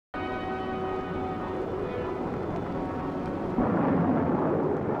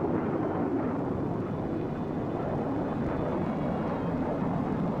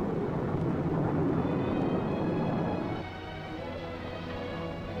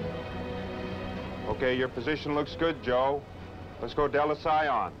Okay, your position looks good, Joe. Let's go Delta Psi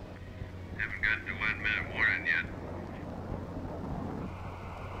on. Haven't gotten to 1 minute warning yet.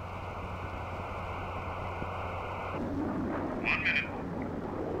 One minute.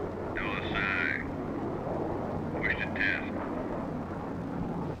 Delta Psi. Push to test.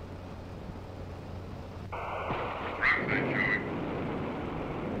 Rock sign showing.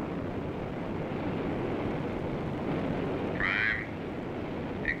 Prime.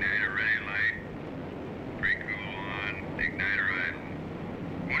 Igniter ready light. Pre-cool on. Igniter rising.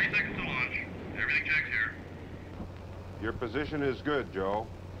 20 seconds to launch. Everything checks here. Your position is good, Joe.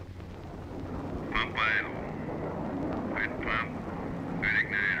 Pump idle. Good pump. Good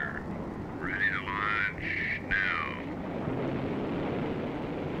igniter. Ready to launch now.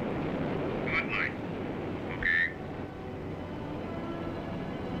 Good light. Okay.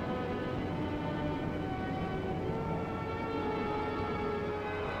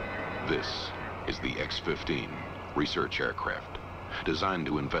 This is the X-15 research aircraft, designed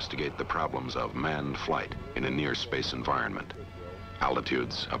to investigate the problems of manned flight in a near-space environment.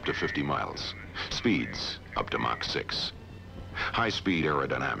 Altitudes up to 50 miles, speeds up to Mach 6. High-speed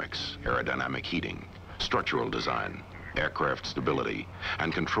aerodynamics, aerodynamic heating, structural design, aircraft stability,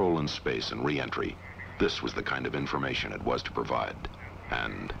 and control in space and re-entry. This was the kind of information it was to provide,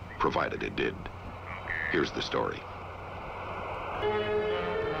 and provided it did. Here's the story.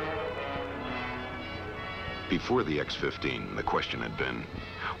 Before the X-15, the question had been,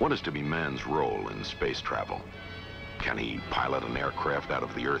 what is to be man's role in space travel? Can he pilot an aircraft out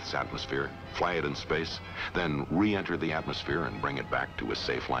of the Earth's atmosphere, fly it in space, then re-enter the atmosphere and bring it back to a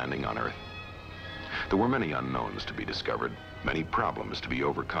safe landing on Earth? There were many unknowns to be discovered, many problems to be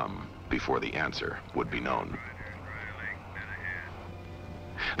overcome before the answer would be known.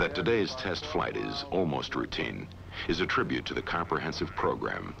 That today's test flight is almost routine is a tribute to the comprehensive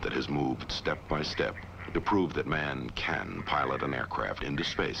program that has moved step by step to prove that man can pilot an aircraft into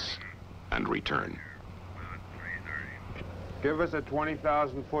space and return. Give us a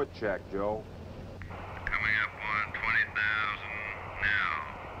 20,000-foot check, Joe. Coming up on 20,000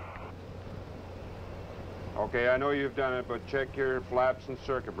 now. Okay, I know you've done it, but check your flaps and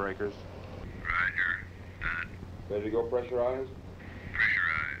circuit breakers. Roger. Done. Ready to go pressurize?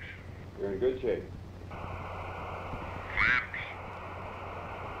 Pressurize. You're in good shape. Flaps.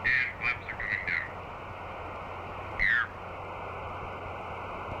 And flaps are coming down. Here.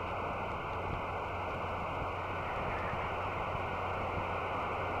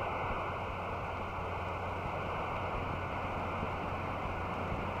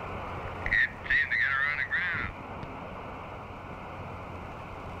 Can't seem to get her on the ground.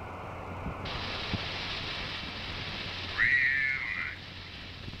 Real nice.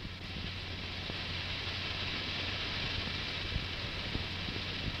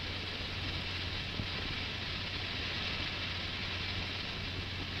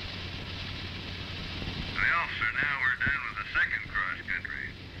 Well, sir, now we're done with the second cross-country.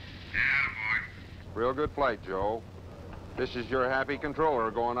 Attaboy. Real good flight, Joe. This is your happy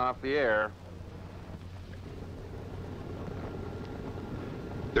controller going off the air.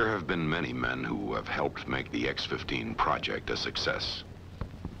 There have been many men who have helped make the X-15 project a success.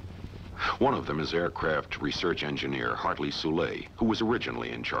 One of them is aircraft research engineer Hartley Soule, who was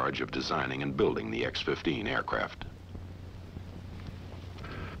originally in charge of designing and building the X-15 aircraft.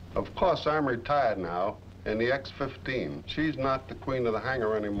 Of course, I'm retired now, and the X-15, she's not the queen of the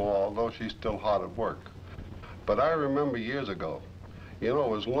hangar anymore, although she's still hard at work. But I remember years ago, you know, it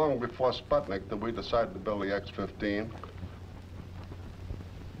was long before Sputnik that we decided to build the X-15.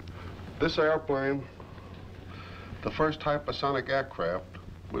 This airplane, the first hypersonic aircraft,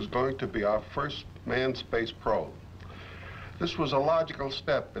 was going to be our first manned space probe. This was a logical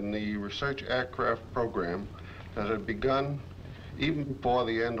step in the research aircraft program that had begun even before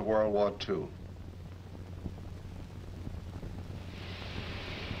the end of World War II.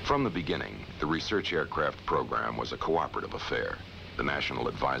 From the beginning, the research aircraft program was a cooperative affair. The National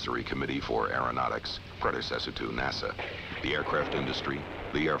Advisory Committee for Aeronautics, predecessor to NASA, the aircraft industry,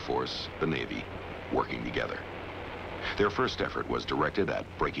 the Air Force, the Navy, working together. Their first effort was directed at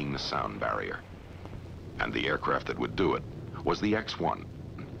breaking the sound barrier. And the aircraft that would do it was the X-1,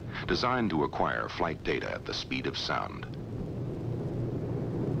 designed to acquire flight data at the speed of sound.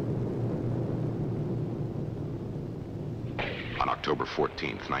 On October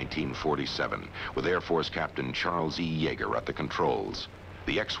 14th, 1947, with Air Force Captain Charles E. Yeager at the controls,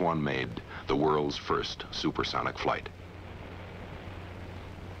 the X-1 made the world's first supersonic flight.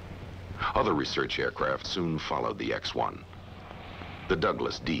 Other research aircraft soon followed the X-1. The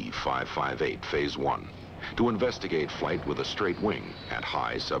Douglas D-558 Phase 1, to investigate flight with a straight wing at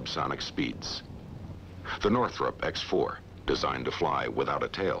high subsonic speeds. The Northrop X-4, designed to fly without a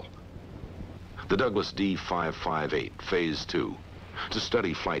tail. The Douglas D-558 Phase 2, to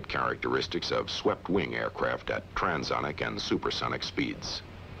study flight characteristics of swept-wing aircraft at transonic and supersonic speeds.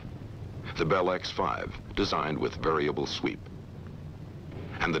 The Bell X-5, designed with variable sweep.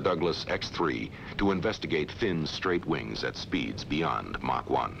 And the Douglas X-3, to investigate thin, straight wings at speeds beyond Mach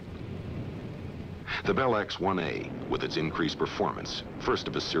 1. The Bell X-1A, with its increased performance, first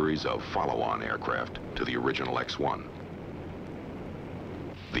of a series of follow-on aircraft to the original X-1.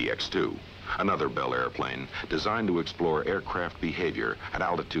 The X-2, another Bell airplane designed to explore aircraft behavior at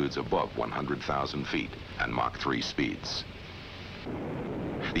altitudes above 100,000 feet and Mach 3 speeds.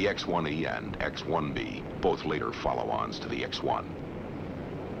 The X-1E and X-1B, both later follow-ons to the X-1.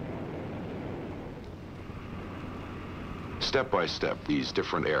 Step by step, these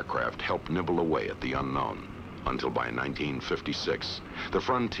different aircraft helped nibble away at the unknown, until by 1956, the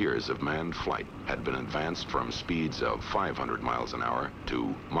frontiers of manned flight had been advanced from speeds of 500 miles an hour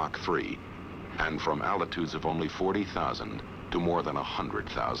to Mach 3, and from altitudes of only 40,000 to more than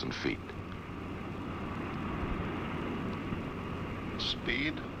 100,000 feet.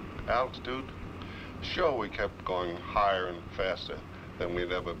 Speed, altitude, sure we kept going higher and faster than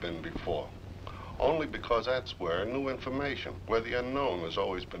we'd ever been before. Only because that's where new information, where the unknown has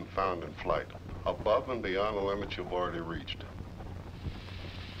always been found in flight, above and beyond the limits you've already reached.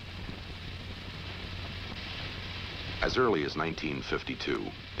 As early as 1952,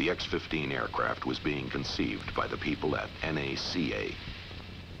 the X-15 aircraft was being conceived by the people at NACA.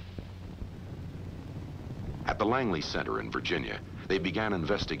 At the Langley Center in Virginia, they began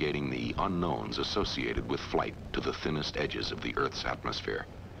investigating the unknowns associated with flight to the thinnest edges of the Earth's atmosphere.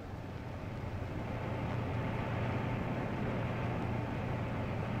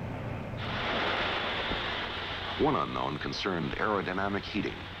 One unknown concerned aerodynamic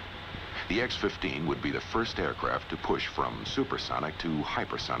heating. The X-15 would be the first aircraft to push from supersonic to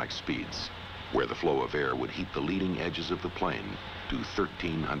hypersonic speeds, where the flow of air would heat the leading edges of the plane to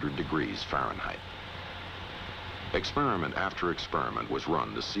 1,300 degrees Fahrenheit. Experiment after experiment was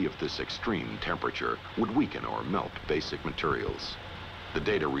run to see if this extreme temperature would weaken or melt basic materials. The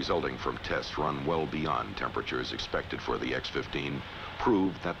data resulting from tests run well beyond temperatures expected for the X-15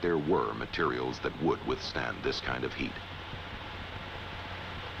 proved that there were materials that would withstand this kind of heat.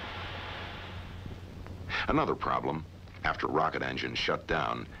 Another problem, after rocket engines shut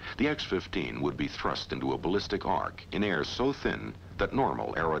down, the X-15 would be thrust into a ballistic arc in air so thin that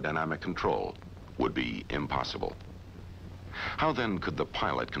normal aerodynamic control would be impossible. How then could the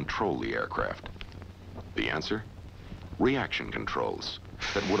pilot control the aircraft? The answer? Reaction controls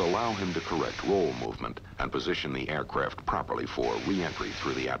that would allow him to correct roll movement and position the aircraft properly for re-entry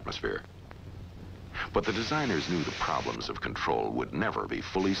through the atmosphere. But the designers knew the problems of control would never be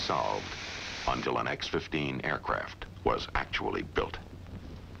fully solved until an X-15 aircraft was actually built.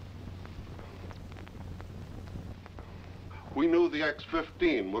 We knew the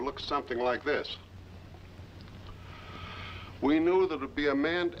X-15 would look something like this. We knew that it would be a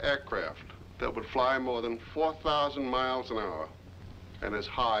manned aircraft that would fly more than 4,000 miles an hour and as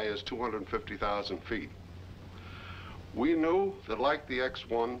high as 250,000 feet. We knew that like the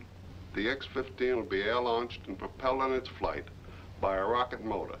X-1, the X-15 would be air-launched and propelled in its flight by a rocket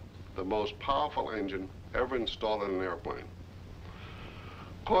motor, the most powerful engine ever installed in an airplane.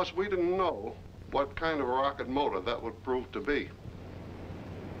 Of course, we didn't know what kind of a rocket motor that would prove to be.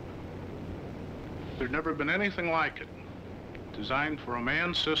 There'd never been anything like it. Designed for a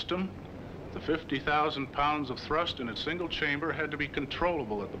manned system, the 50,000 pounds of thrust in its single chamber had to be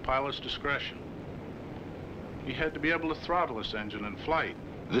controllable at the pilot's discretion. He had to be able to throttle this engine in flight.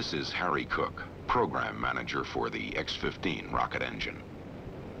 This is Harry Cook, program manager for the X-15 rocket engine.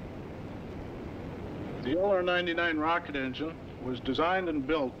 The LR-99 rocket engine was designed and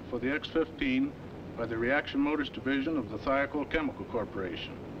built for the X-15 by the Reaction Motors Division of the Thiokol Chemical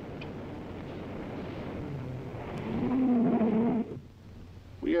Corporation.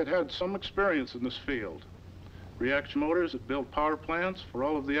 We had had some experience in this field. Reaction Motors had built power plants for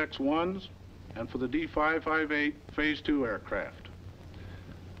all of the X-1s and for the D-558 Phase 2 aircraft.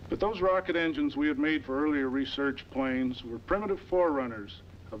 But those rocket engines we had made for earlier research planes were primitive forerunners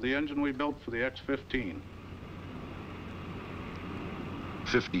of the engine we built for the X-15.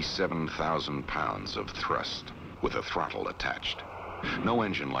 57,000 pounds of thrust with a throttle attached. No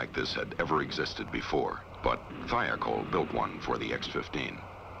engine like this had ever existed before, but Thiokol built one for the X-15.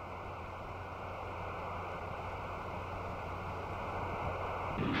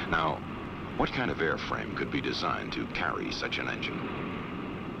 Now, what kind of airframe could be designed to carry such an engine?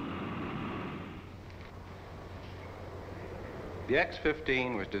 The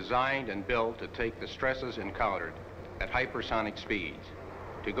X-15 was designed and built to take the stresses encountered at hypersonic speeds,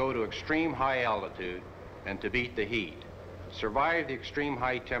 to go to extreme high altitude and to beat the heat, survive the extreme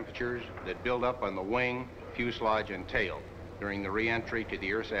high temperatures that build up on the wing, fuselage, and tail during the re-entry to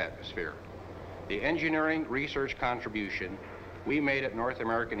the Earth's atmosphere. The engineering research contribution we made at North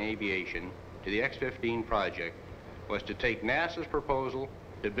American Aviation to the X-15 project was to take NASA's proposal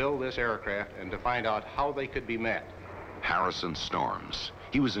to build this aircraft and to find out how they could be met. Harrison Storms.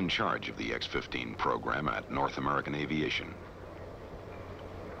 He was in charge of the X-15 program at North American Aviation.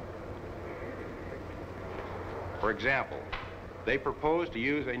 For example, they proposed to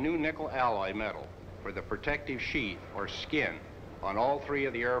use a new nickel alloy metal for the protective sheath or skin on all three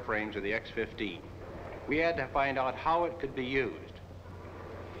of the airframes of the X-15. We had to find out how it could be used.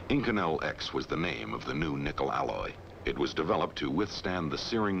 Inconel X was the name of the new nickel alloy. It was developed to withstand the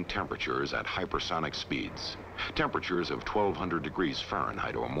searing temperatures at hypersonic speeds, temperatures of 1,200 degrees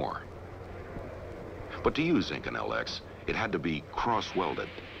Fahrenheit or more. But to use Inconel X, it had to be cross-welded,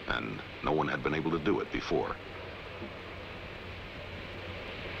 and no one had been able to do it before.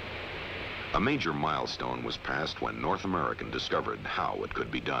 A major milestone was passed when North American discovered how it could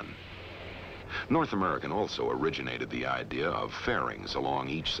be done. North American also originated the idea of fairings along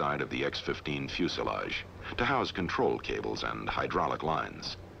each side of the X-15 fuselage to house control cables and hydraulic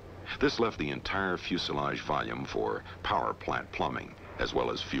lines. This left the entire fuselage volume for power plant plumbing, as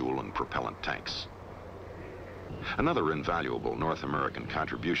well as fuel and propellant tanks. Another invaluable North American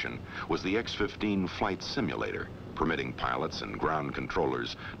contribution was the X-15 flight simulator, permitting pilots and ground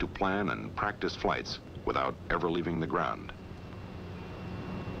controllers to plan and practice flights without ever leaving the ground.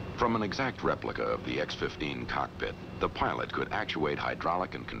 From an exact replica of the X-15 cockpit, the pilot could actuate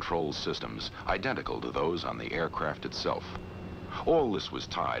hydraulic and control systems identical to those on the aircraft itself. All this was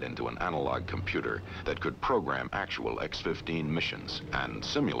tied into an analog computer that could program actual X-15 missions and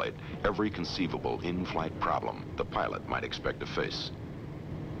simulate every conceivable in-flight problem the pilot might expect to face.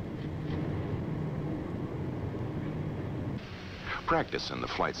 Practice in the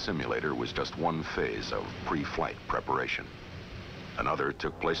flight simulator was just one phase of pre-flight preparation. Another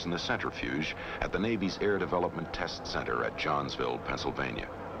took place in the centrifuge at the Navy's Air Development Test Center at Johnsville, Pennsylvania.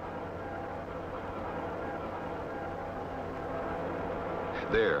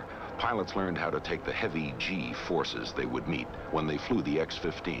 There, pilots learned how to take the heavy G forces they would meet when they flew the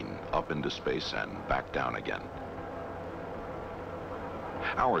X-15 up into space and back down again.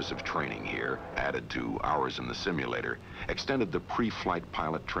 Hours of training here, added to hours in the simulator, extended the pre-flight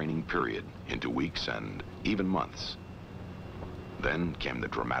pilot training period into weeks and even months. Then came the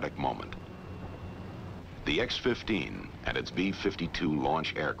dramatic moment. The X-15 and its B-52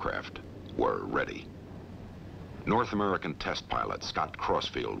 launch aircraft were ready. North American test pilot Scott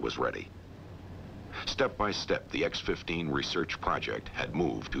Crossfield was ready. Step by step, the X-15 research project had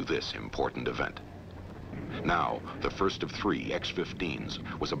moved to this important event. Now, the first of 3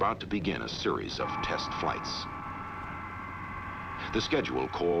 X-15s was about to begin a series of test flights. The schedule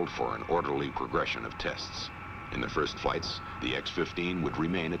called for an orderly progression of tests. In the first flights, the X-15 would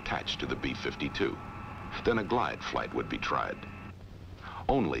remain attached to the B-52. Then a glide flight would be tried.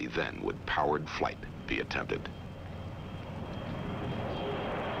 Only then would powered flight be attempted.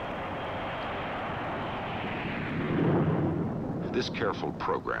 This careful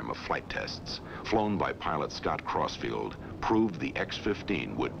program of flight tests, flown by pilot Scott Crossfield, proved the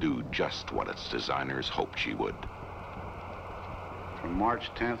X-15 would do just what its designers hoped she would. From March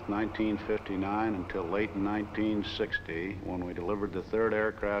 10th, 1959 until late in 1960, when we delivered the 3rd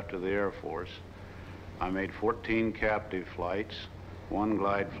aircraft to the Air Force, I made 14 captive flights, 1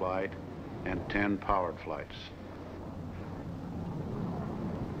 glide flight, and 10 powered flights.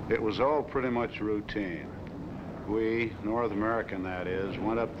 It was all pretty much routine. We, North American that is,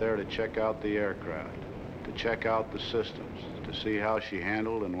 went up there to check out the aircraft, to check out the systems, to see how she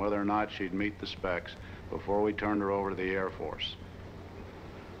handled and whether or not she'd meet the specs before we turned her over to the Air Force.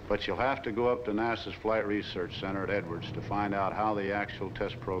 But you'll have to go up to NASA's Flight Research Center at Edwards to find out how the actual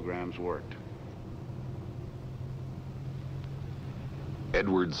test programs worked.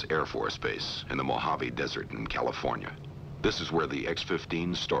 Edwards Air Force Base in the Mojave Desert in California. This is where the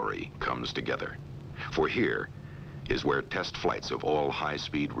X-15 story comes together. For here is where test flights of all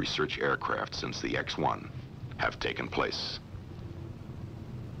high-speed research aircraft since the X-1 have taken place.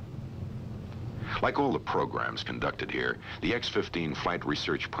 Like all the programs conducted here, the X-15 Flight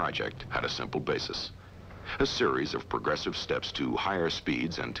Research Project had a simple basis. A series of progressive steps to higher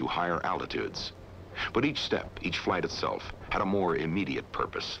speeds and to higher altitudes. But each step, each flight itself, had a more immediate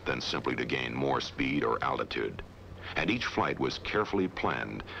purpose than simply to gain more speed or altitude. And each flight was carefully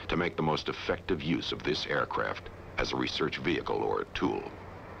planned to make the most effective use of this aircraft as a research vehicle or tool.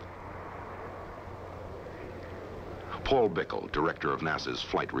 Paul Bickel, director of NASA's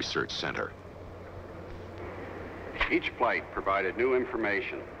Flight Research Center. Each flight provided new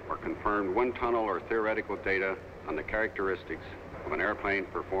information or confirmed wind tunnel or theoretical data on the characteristics of an airplane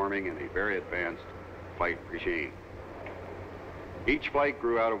performing in a very advanced flight regime. Each flight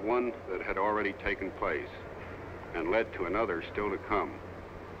grew out of one that had already taken place and led to another still to come.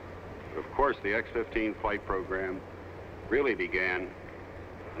 But of course, the X-15 flight program really began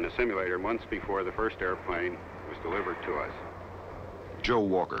in the simulator months before the first airplane was delivered to us. Joe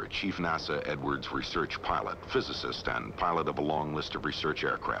Walker, Chief NASA Edwards research pilot, physicist, and pilot of a long list of research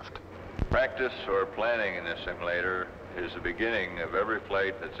aircraft. Practice or planning in the simulator is the beginning of every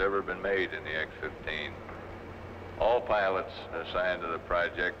flight that's ever been made in the X-15. All pilots assigned to the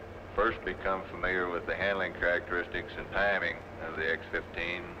project first become familiar with the handling characteristics and timing of the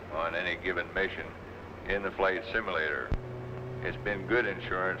X-15 on any given mission in the flight simulator. It's been good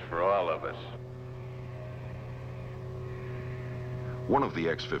insurance for all of us. One of the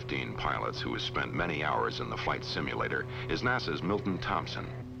X-15 pilots who has spent many hours in the flight simulator is NASA's Milton Thompson.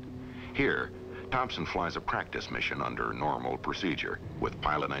 Here, Thompson flies a practice mission under normal procedure, with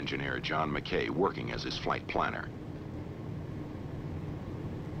pilot engineer John McKay working as his flight planner.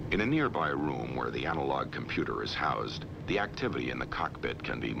 In a nearby room where the analog computer is housed, the activity in the cockpit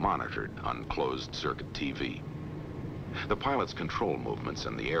can be monitored on closed-circuit TV. The pilot's control movements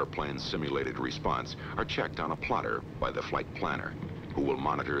and the airplane's simulated response are checked on a plotter by the flight planner, who will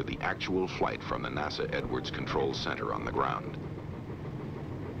monitor the actual flight from the NASA Edwards Control Center on the ground.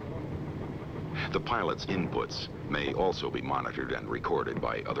 The pilot's inputs may also be monitored and recorded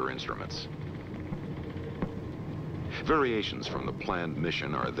by other instruments. Variations from the planned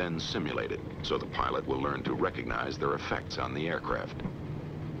mission are then simulated, so the pilot will learn to recognize their effects on the aircraft.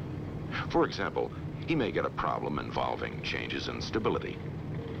 For example, he may get a problem involving changes in stability.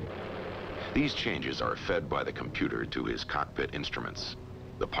 These changes are fed by the computer to his cockpit instruments.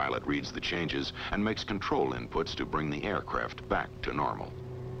 The pilot reads the changes and makes control inputs to bring the aircraft back to normal.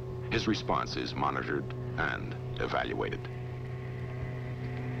 His response is monitored and evaluated.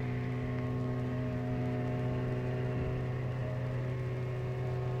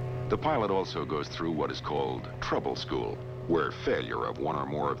 The pilot also goes through what is called trouble school, where failure of one or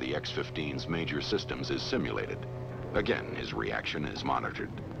more of the X-15's major systems is simulated. Again, his reaction is monitored.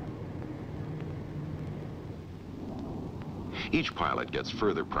 Each pilot gets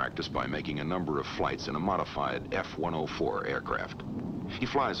further practice by making a number of flights in a modified F-104 aircraft. He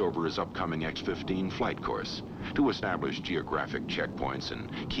flies over his upcoming X-15 flight course to establish geographic checkpoints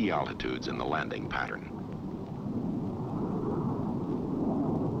and key altitudes in the landing pattern.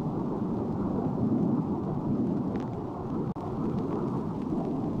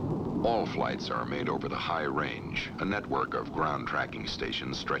 All flights are made over the High Range, a network of ground tracking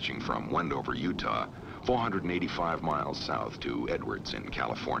stations stretching from Wendover, Utah, 485 miles south to Edwards in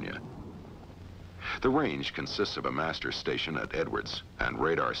California. The range consists of a master station at Edwards and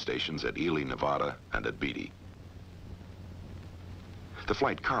radar stations at Ely, Nevada, and at Beatty. The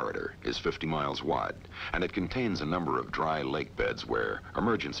flight corridor is 50 miles wide, and it contains a number of dry lake beds where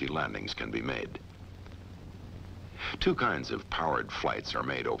emergency landings can be made. Two kinds of powered flights are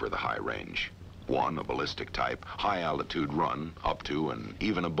made over the High Range. One, a ballistic type, high-altitude run up to and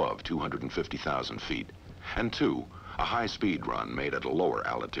even above 250,000 feet. And two, a high-speed run made at a lower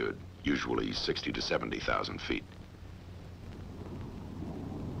altitude, usually 60 to 70,000 feet.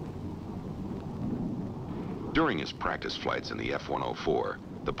 During his practice flights in the F-104,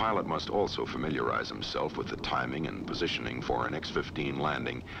 the pilot must also familiarize himself with the timing and positioning for an X-15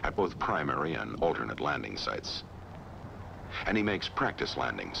 landing at both primary and alternate landing sites. And he makes practice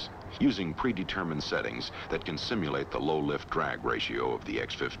landings, using predetermined settings that can simulate the low lift-drag ratio of the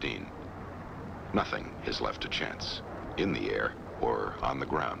X-15. Nothing is left to chance, in the air or on the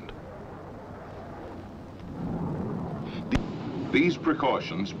ground. These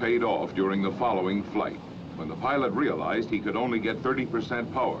precautions paid off during the following flight, when the pilot realized he could only get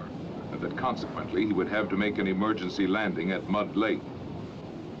 30% power, and that consequently he would have to make an emergency landing at Mud Lake.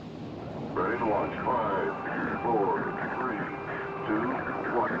 Ready to launch. 5, 4, 3, 2,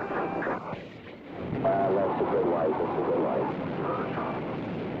 1. That's a good light, that's a good light.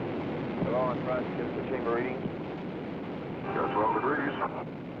 Hello, on front, just the chamber reading. Got 12 degrees.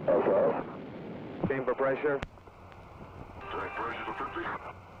 Okay. Chamber pressure. Tank pressure to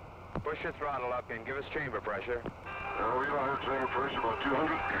 50. Push your throttle up and give us chamber pressure. Now we are chamber pressure about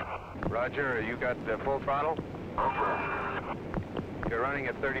 200. Roger, you got the full throttle? I'm firm. You're running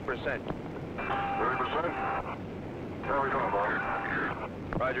at 30%. 30%? How we doing, Bob?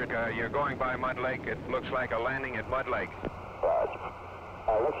 Roger, you're going by Mud Lake. It looks like a landing at Mud Lake. Roger.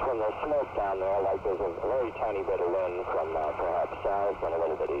 Looks from the smoke down there like there's a very tiny bit of wind from perhaps south and a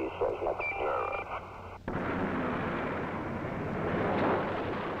little bit east, so it's not clear.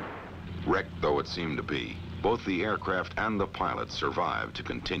 Wrecked though it seemed to be, both the aircraft and the pilot survived to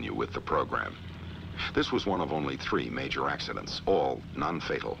continue with the program. This was one of only 3 major accidents, all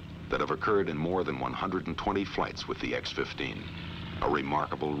non-fatal, that have occurred in more than 120 flights with the X-15, a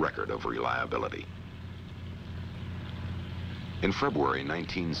remarkable record of reliability. In February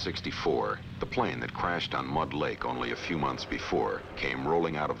 1964, the plane that crashed on Mud Lake only a few months before came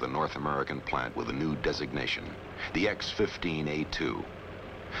rolling out of the North American plant with a new designation, the X-15A2.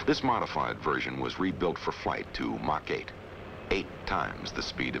 This modified version was rebuilt for flight to Mach 8 times the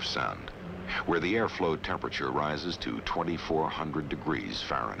speed of sound, where the airflow temperature rises to 2,400 degrees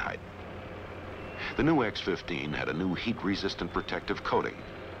Fahrenheit. The new X-15 had a new heat-resistant protective coating,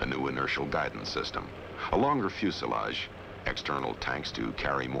 a new inertial guidance system, a longer fuselage, external tanks to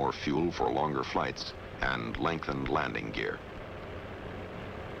carry more fuel for longer flights, and lengthened landing gear.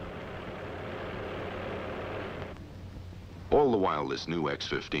 All the while this new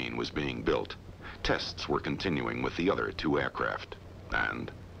X-15 was being built, tests were continuing with the other 2 aircraft,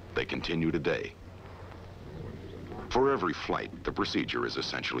 and they continue today. For every flight, the procedure is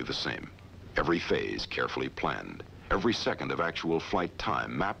essentially the same. Every phase carefully planned, every second of actual flight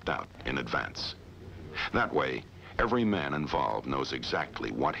time mapped out in advance. That way, every man involved knows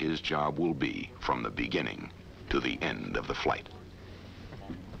exactly what his job will be from the beginning to the end of the flight.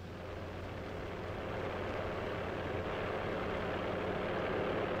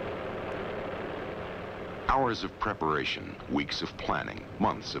 Hours of preparation, weeks of planning,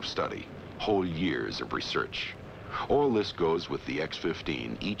 months of study, whole years of research. All this goes with the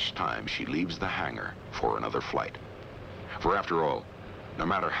X-15 each time she leaves the hangar for another flight. For after all, no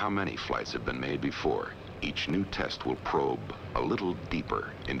matter how many flights have been made before, each new test will probe a little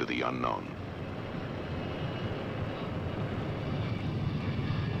deeper into the unknown.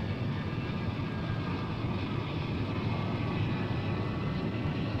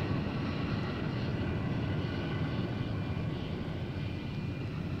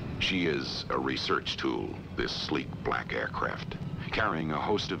 She is a research tool, this sleek black aircraft, carrying a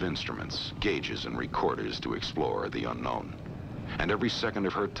host of instruments, gauges, and recorders to explore the unknown. And every second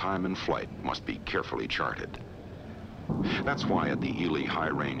of her time in flight must be carefully charted. That's why at the Ely High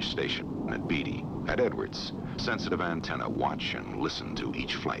Range Station, at Beatty, at Edwards, sensitive antenna watch and listen to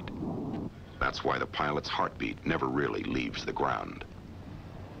each flight. That's why the pilot's heartbeat never really leaves the ground.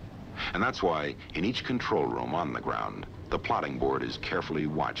 And that's why in each control room on the ground, the plotting board is carefully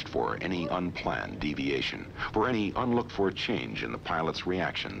watched for any unplanned deviation, for any unlooked-for change in the pilot's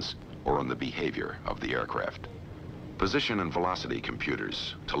reactions or in the behavior of the aircraft. Position and velocity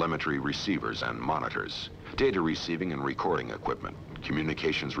computers, telemetry receivers and monitors, data receiving and recording equipment,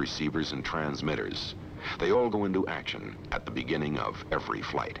 communications receivers and transmitters, they all go into action at the beginning of every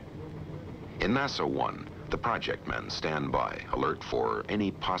flight. In NASA 1, the project men stand by, alert for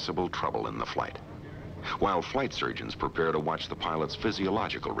any possible trouble in the flight, while flight surgeons prepare to watch the pilot's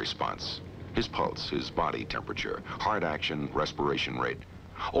physiological response, his pulse, his body temperature, heart action, respiration rate.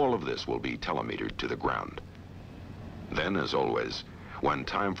 All of this will be telemetered to the ground. Then, as always, when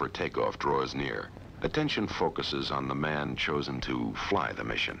time for takeoff draws near, attention focuses on the man chosen to fly the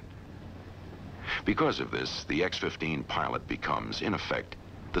mission. Because of this, the X-15 pilot becomes, in effect,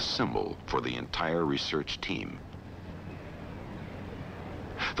 the symbol for the entire research team.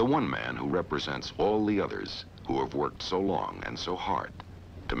 The one man who represents all the others who have worked so long and so hard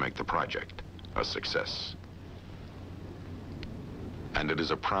to make the project a success. And it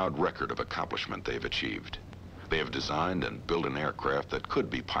is a proud record of accomplishment they've achieved. They have designed and built an aircraft that could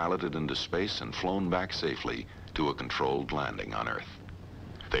be piloted into space and flown back safely to a controlled landing on Earth.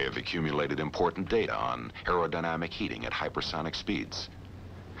 They have accumulated important data on aerodynamic heating at hypersonic speeds.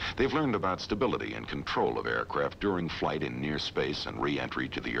 They've learned about stability and control of aircraft during flight in near space and re-entry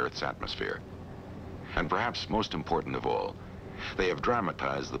to the Earth's atmosphere. And perhaps most important of all, they have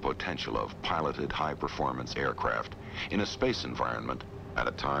dramatized the potential of piloted high-performance aircraft in a space environment at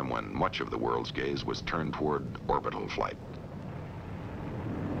a time when much of the world's gaze was turned toward orbital flight.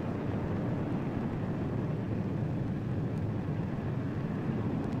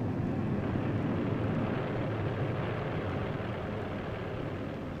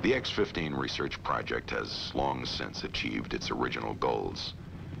 The X-15 research project has long since achieved its original goals.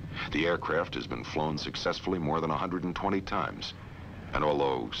 The aircraft has been flown successfully more than 120 times, and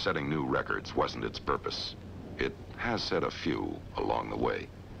although setting new records wasn't its purpose, it has set a few along the way.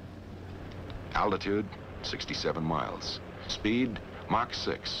 Altitude, 67 miles. Speed, Mach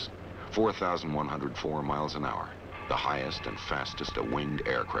 6, 4,104 miles an hour, the highest and fastest a winged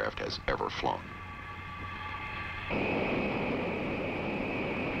aircraft has ever flown.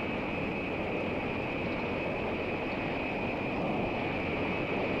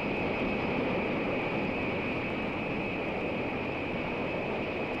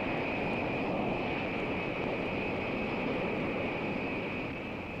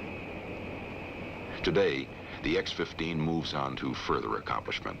 Today, the X-15 moves on to further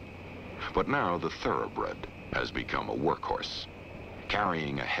accomplishment. But now the Thoroughbred has become a workhorse,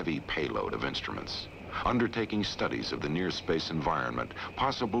 carrying a heavy payload of instruments, undertaking studies of the near-space environment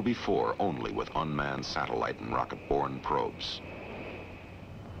possible before only with unmanned satellite and rocket-borne probes.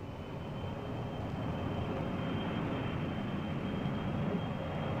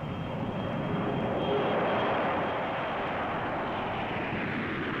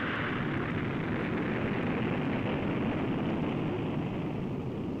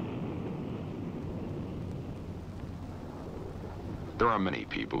 There are many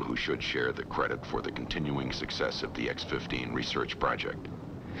people who should share the credit for the continuing success of the X-15 research project.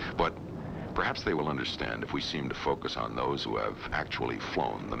 But perhaps they will understand if we seem to focus on those who have actually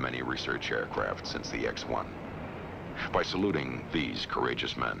flown the many research aircraft since the X-1. By saluting these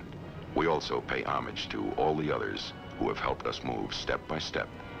courageous men, we also pay homage to all the others who have helped us move step by step,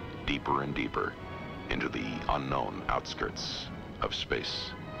 deeper and deeper, into the unknown outskirts of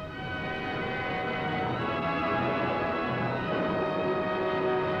space.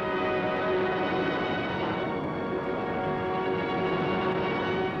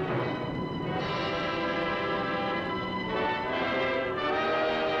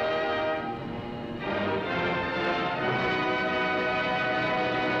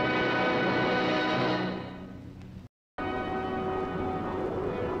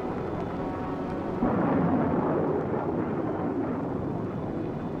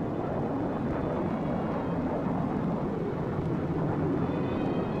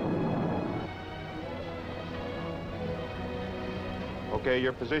 Okay,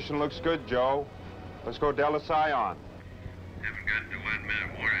 your position looks good, Joe. Let's go Delta Scion. Haven't gotten to 1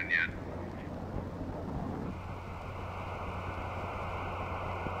 minute warning yet.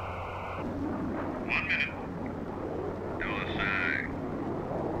 One minute. Delta Sci.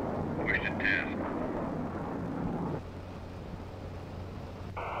 Push to test.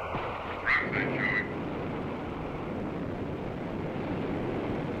 Rocket light showing.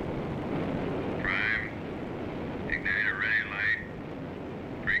 Prime. Igniter ready light.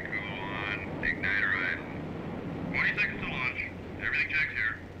 Pre-cool on. Igniter idle. 20 seconds to launch. Everything checks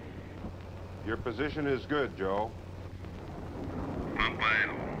here. Your position is good, Joe. Pump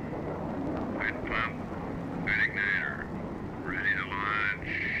idle. Good pump. Good igniter. Ready to launch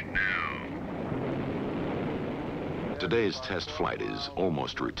now. Today's test flight is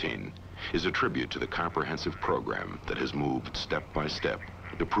almost routine, is a tribute to the comprehensive program that has moved step by step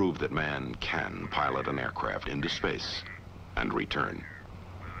to prove that man can pilot an aircraft into space and return.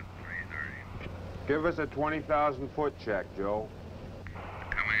 Give us a 20,000-foot check, Joe.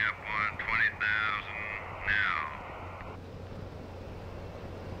 Coming up on 20,000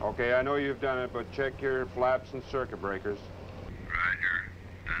 now. Okay, I know you've done it, but check your flaps and circuit breakers. Roger.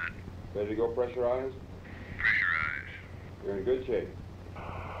 Done. Ready to go pressurize? Pressurize. You're in good shape.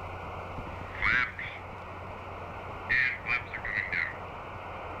 Flaps. And flaps are coming down.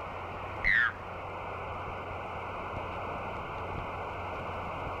 Here.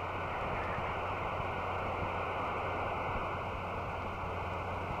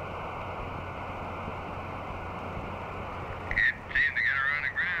 Can't seem to get her on the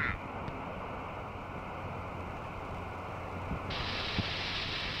ground.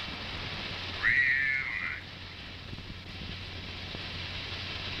 Real nice.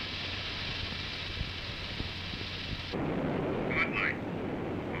 Good light.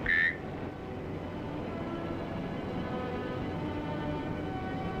 Okay.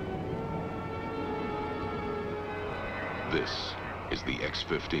 This is the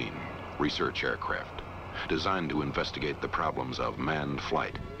X-15 research aircraft, designed to investigate the problems of manned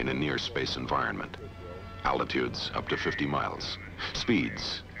flight in a near-space environment. Altitudes up to 50 miles,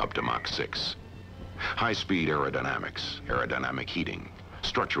 speeds up to Mach 6. High-speed aerodynamics, aerodynamic heating,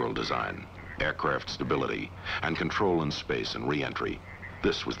 structural design, aircraft stability, and control in space and re-entry.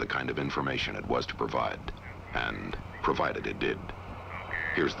 This was the kind of information it was to provide, and provided it did.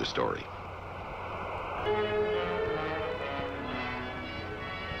 Here's the story.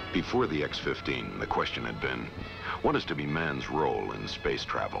 Before the X-15, the question had been, what is to be man's role in space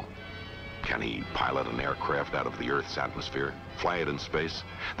travel? Can he pilot an aircraft out of the Earth's atmosphere, fly it in space,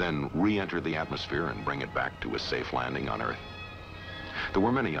 then re-enter the atmosphere and bring it back to a safe landing on Earth? There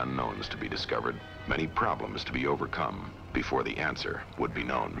were many unknowns to be discovered, many problems to be overcome before the answer would be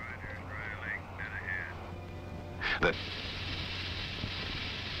known. That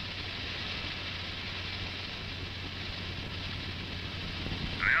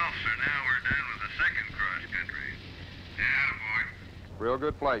Well, sir, now we're done with the second cross-country. Yeah, boy. Real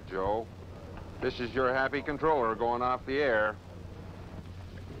good flight, Joe. This is your happy controller going off the air.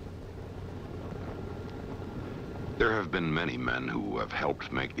 there have been many men who have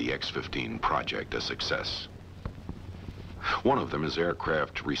helped make the X-15 project a success. One of them is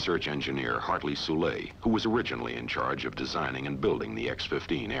aircraft research engineer Hartley Soule, who was originally in charge of designing and building the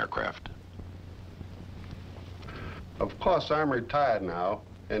X-15 aircraft. Of course, I'm retired now,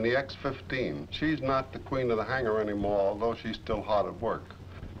 and the X-15, she's not the queen of the hangar anymore, although she's still hard at work.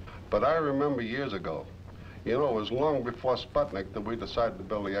 But I remember years ago, you know, it was long before Sputnik that we decided to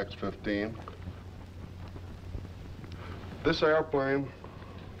build the X-15. This airplane,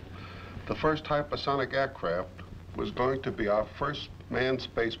 the first hypersonic aircraft, was going to be our first manned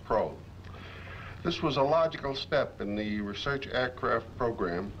space probe. This was a logical step in the research aircraft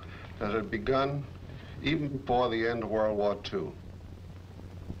program that had begun even before the end of World War II.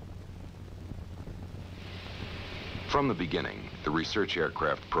 From the beginning, the research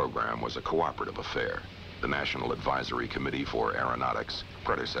aircraft program was a cooperative affair. The National Advisory Committee for Aeronautics,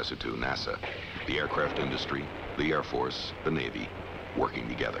 predecessor to NASA, the aircraft industry, the Air Force, the Navy, working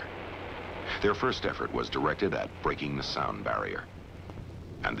together. Their first effort was directed at breaking the sound barrier.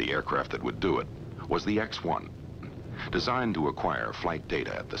 And the aircraft that would do it was the X-1, designed to acquire flight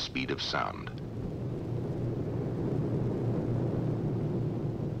data at the speed of sound.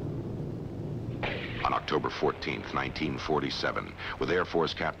 On October 14th, 1947, with Air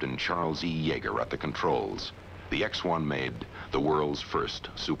Force Captain Charles E. Yeager at the controls, the X-1 made the world's first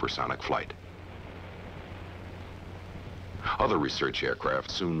supersonic flight. Other research aircraft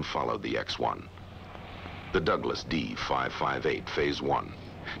soon followed the X-1. The Douglas D-558 Phase 1,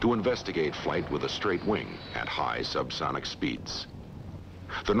 to investigate flight with a straight wing at high subsonic speeds.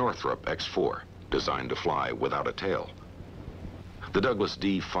 The Northrop X-4, designed to fly without a tail. The Douglas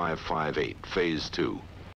D-558 Phase 2,